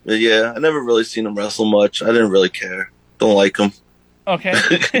 I never really seen him wrestle much. I didn't really care. Don't like him. Okay.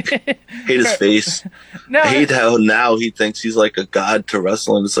 Hate his face. I hate how now he thinks he's like a god to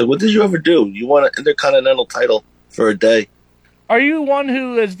wrestling. It's like, what did you ever do? You won an Intercontinental title for a day. Are you one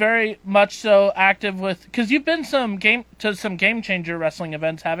who is very much so active with... Because you've been to some Game Changer wrestling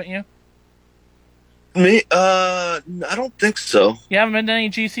events, haven't you? Me? I don't think so. You haven't been to any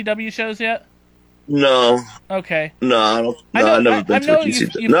GCW shows yet? No. Okay. No, I don't. No, I've never been to a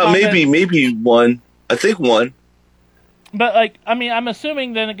GCW. No, maybe one. I think one. But, like, I mean, I'm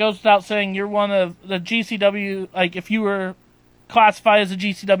assuming then it goes without saying you're one of the GCW, like, if you were classified as a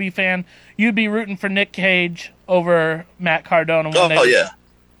GCW fan, you'd be rooting for Nick Cage over Matt Cardona. Yeah.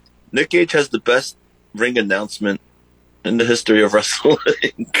 Nick Cage has the best ring announcement in the history of wrestling.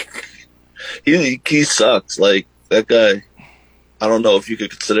 he sucks. Like, that guy, I don't know if you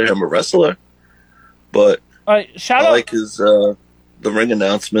could consider him a wrestler, but shout I out, like his, the ring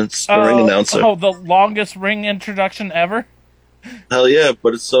announcements, the ring announcer. Oh, the longest ring introduction ever? Hell yeah,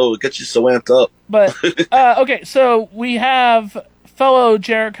 but it gets you so amped up. But, okay, so we have fellow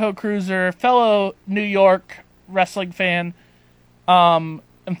Jericho Cruiser, fellow New York wrestling fan,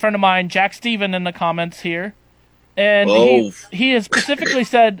 in front of mine, Jack Steven, in the comments here. And he has specifically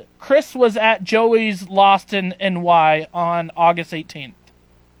said Chris was at Joey's Lost in NY on August 18th.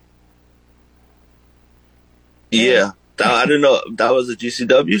 Yeah. I didn't know that was a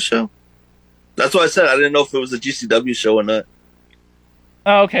GCW show. That's what I said. I didn't know if it was a GCW show or not.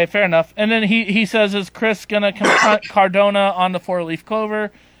 Oh, okay, fair enough. And then he says, is Chris going to confront Cardona on the 4-leaf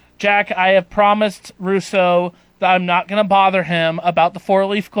clover? Jack, I have promised Russo that I'm not going to bother him about the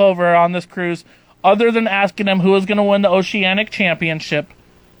 4-leaf clover on this cruise, other than asking him who is going to win the Oceanic Championship.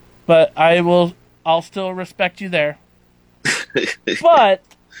 But I'll still respect you there. But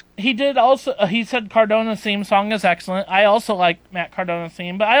he did also, he said Cardona's theme song is excellent. I also like Matt Cardona's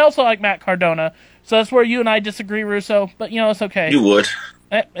theme, but I also like Matt Cardona. So that's where you and I disagree, Russo. But, it's okay. You would.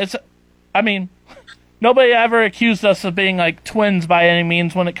 I mean, nobody ever accused us of being like twins by any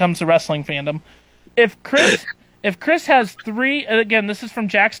means when it comes to wrestling fandom. If Chris has 3, and again, this is from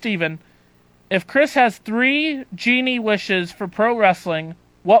Jack Steven, if Chris has 3 genie wishes for pro wrestling,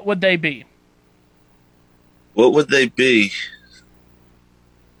 what would they be? What would they be?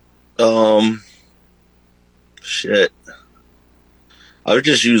 Shit. I would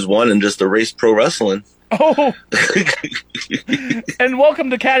just use one and just erase pro wrestling. Oh! And welcome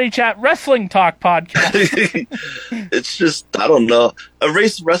to Caddy Chat Wrestling Talk Podcast. It's just, I don't know.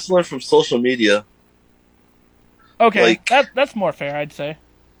 Erase wrestling from social media. Okay, like, that's more fair, I'd say.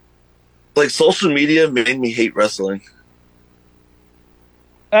 Like, social media made me hate wrestling.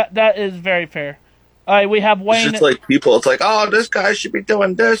 That is very fair. We have Wayne. It's just like people, it's like, oh, this guy should be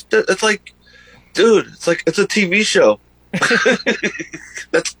doing this. It's like, dude, it's a TV show.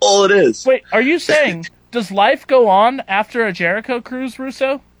 That's all it is. Wait, are you saying, does life go on after a Jericho Cruise,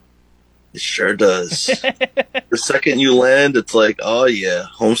 Russo? It sure does. The second you land, it's like, oh yeah,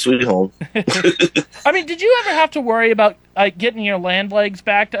 home sweet home. I mean, did you ever have to worry about getting your land legs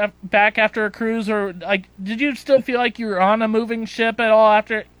back after a cruise, or did you still feel like you were on a moving ship at all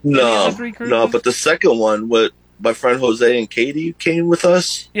after any of the 3 cruises? No, but the second one, with my friend Jose and Katie came with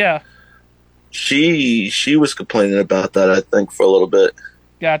us. Yeah. She was complaining about that, I think, for a little bit.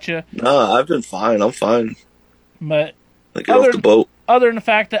 Gotcha. No, I've been fine. I'm fine. But get off the boat. Other than the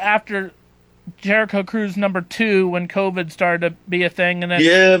fact that after Jericho Cruise number 2, when COVID started to be a thing, and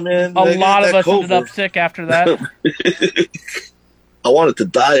then a lot of us ended up sick after that. I wanted to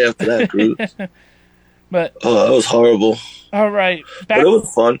die after that cruise. But that was horrible. All right, but it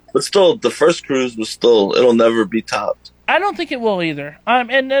was fun. But still, the first cruise was it'll never be topped. I don't think it will either.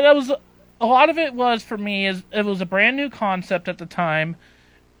 And that was a lot of it was for me is it was a brand new concept at the time.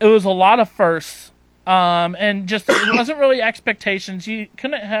 It was a lot of firsts, and just it wasn't really expectations. You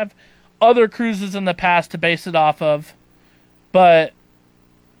couldn't have other cruises in the past to base it off of. But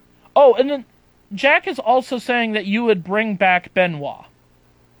and then Jack is also saying that you would bring back Benoit.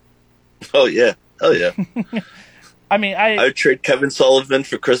 Oh yeah, hell yeah. I mean, I would trade Kevin Sullivan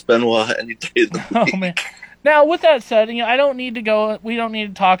for Chris Benoit any day of the week. Oh man. Now with that said, I don't need to go. We don't need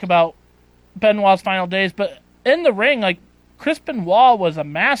to talk about Benoit's final days, but in the ring, Chris Benoit was a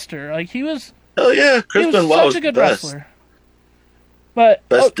master. He was. Oh yeah, Chris Benoit was such a good best. wrestler. But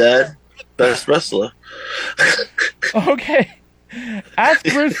best dad, best wrestler. Okay. Ask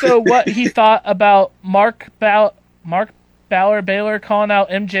Russo what he thought about Mark Baylor calling out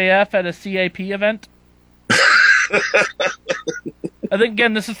MJF at a CAP event. I think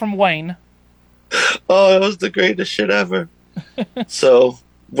again this is from Wayne. Oh, it was the greatest shit ever. So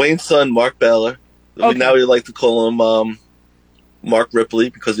Wayne's son, Mark Baylor. Okay. Now we like to call him Mark Ripley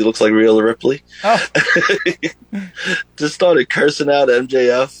because he looks like real Ripley. Oh. Just started cursing out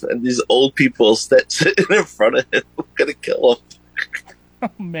MJF, and these old people sitting in front of him were going to kill him. Oh,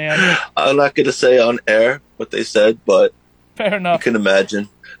 man. I'm not going to say on air what they said, but fair enough. You can imagine.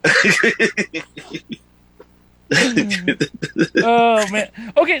 Oh, man.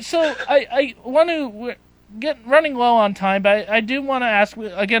 Okay, so I want to get running low on time, but I do want to ask,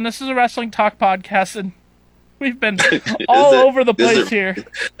 again, this is a wrestling talk podcast, and we've been all over the place here.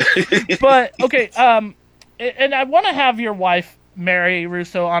 But, okay, and I want to have your wife, Mary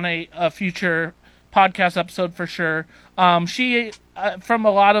Russo, on a future podcast episode for sure. She, from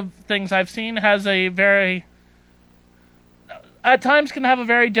a lot of things I've seen, has a very, at times can have a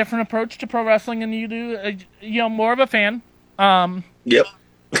very different approach to pro wrestling than you do. More of a fan. Yep.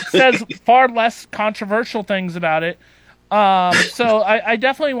 Says far less controversial things about it. So I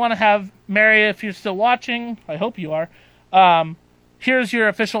definitely want to have Mary, if you're still watching, I hope you are. Here's your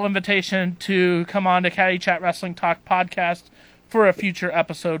official invitation to come on to Caddy Chat Wrestling Talk podcast for a future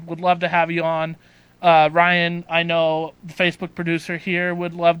episode. Would love to have you on. Ryan, I know, the Facebook producer here,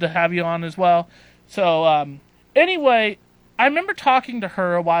 would love to have you on as well. So, anyway, I remember talking to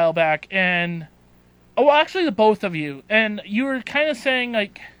her a while back, and, actually the both of you, and you were kind of saying,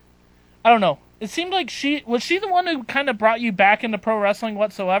 like, I don't know, it seemed like was she the one who kind of brought you back into pro wrestling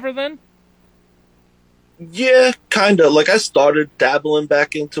whatsoever then? Yeah, kind of. Like, I started dabbling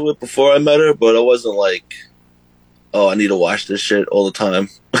back into it before I met her, but I wasn't like, oh, I need to watch this shit all the time.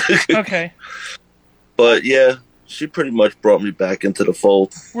 Okay. But, yeah, she pretty much brought me back into the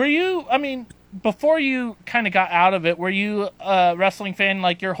fold. Were you, before you kind of got out of it, were you a wrestling fan,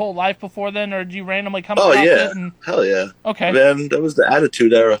 like, your whole life before then, or did you randomly come across it? Oh, yeah. Hell yeah. Okay. Man, that was the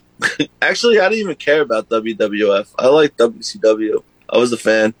Attitude Era. Actually, I didn't even care about WWF. I liked WCW. I was a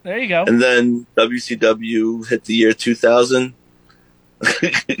fan. There you go. And then WCW hit the year 2000.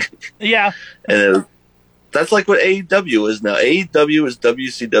 Yeah. And that's like what AEW is now. AEW is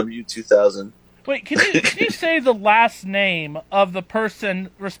WCW 2000. Wait, can you say the last name of the person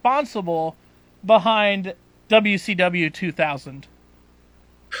responsible behind WCW 2000?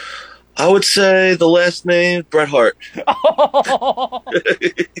 I would say the last name, Bret Hart. Oh,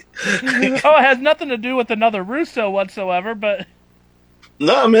 it has nothing to do with another Russo whatsoever, but...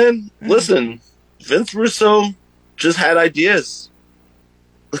 Nah, man. Listen, Vince Russo just had ideas.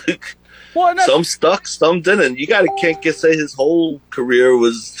 Well, some stuck, some didn't. Can't say his whole career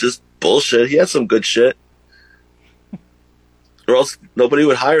was just bullshit. He had some good shit. Or else nobody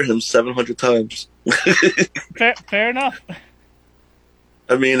would hire him 700 times. Fair enough.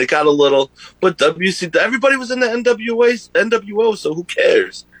 I mean, it got a little... But everybody was in the NWO, so who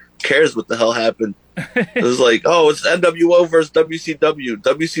cares? Who cares what the hell happened? It was like, oh, it's NWO versus WCW.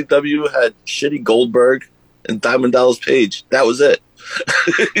 WCW had shitty Goldberg and Diamond Dallas Page. That was it.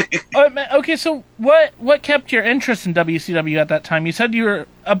 Okay, so what kept your interest in WCW at that time? You said you were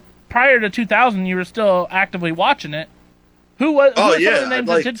prior to 2000, you were still actively watching it. Who were some of the names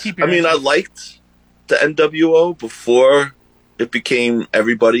that did keep your interest? I liked the NWO before it became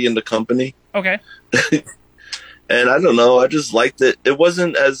everybody in the company. Okay. And I don't know, I just liked it. It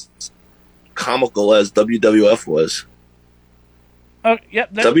wasn't as comical as WWF was. Oh,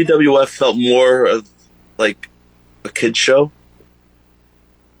 yep. WWF felt more of like a kid show.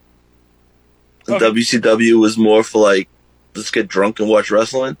 And Okay. WCW was more for like, let's get drunk and watch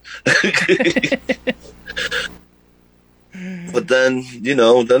wrestling. But then,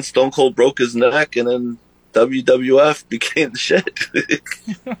 then Stone Cold broke his neck and then WWF became the shit.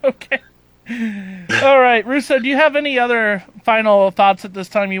 Okay. All right, Russo, do you have any other final thoughts at this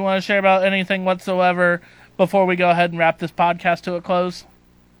time you want to share about anything whatsoever before we go ahead and wrap this podcast to a close?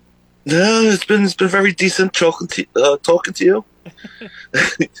 No, it's been very decent talking to you.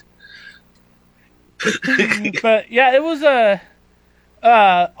 But yeah, it was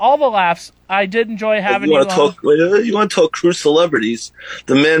all the laughs. I did enjoy having you on. You want to talk cruise celebrities?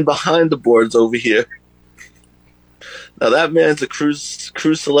 The man behind the boards over here. Now that man's a cruise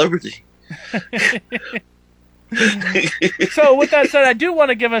celebrity. So with that said, I do want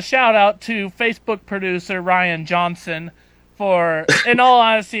to give a shout out to Facebook producer Ryan Johnson for, in all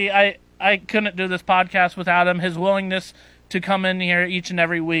honesty, I couldn't do this podcast without him. His willingness to come in here each and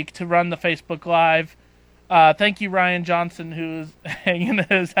every week to run the Facebook Live. Thank you, Ryan Johnson, who's hanging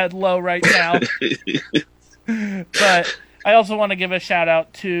his head low right now. But I also want to give a shout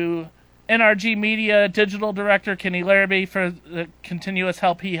out to NRG Media Digital Director Kenny Larrabee for the continuous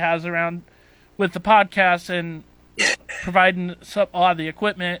help he has around with the podcast and providing a lot of the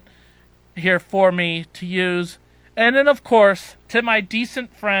equipment here for me to use. And then, of course, to my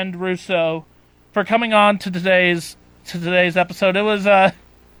decent friend Russo for coming on to today's episode. It was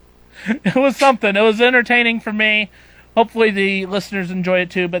it was something. It was entertaining for me. Hopefully the listeners enjoy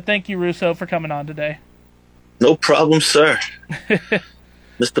it too. But thank you, Russo, for coming on today. No problem, sir.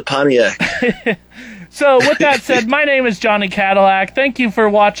 Mr. Pontiac. So with that said, my name is Johnny Cadillac. Thank you for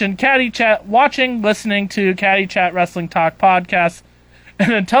listening to Caddy Chat Wrestling Talk podcast.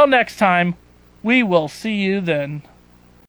 And until next time, we will see you then.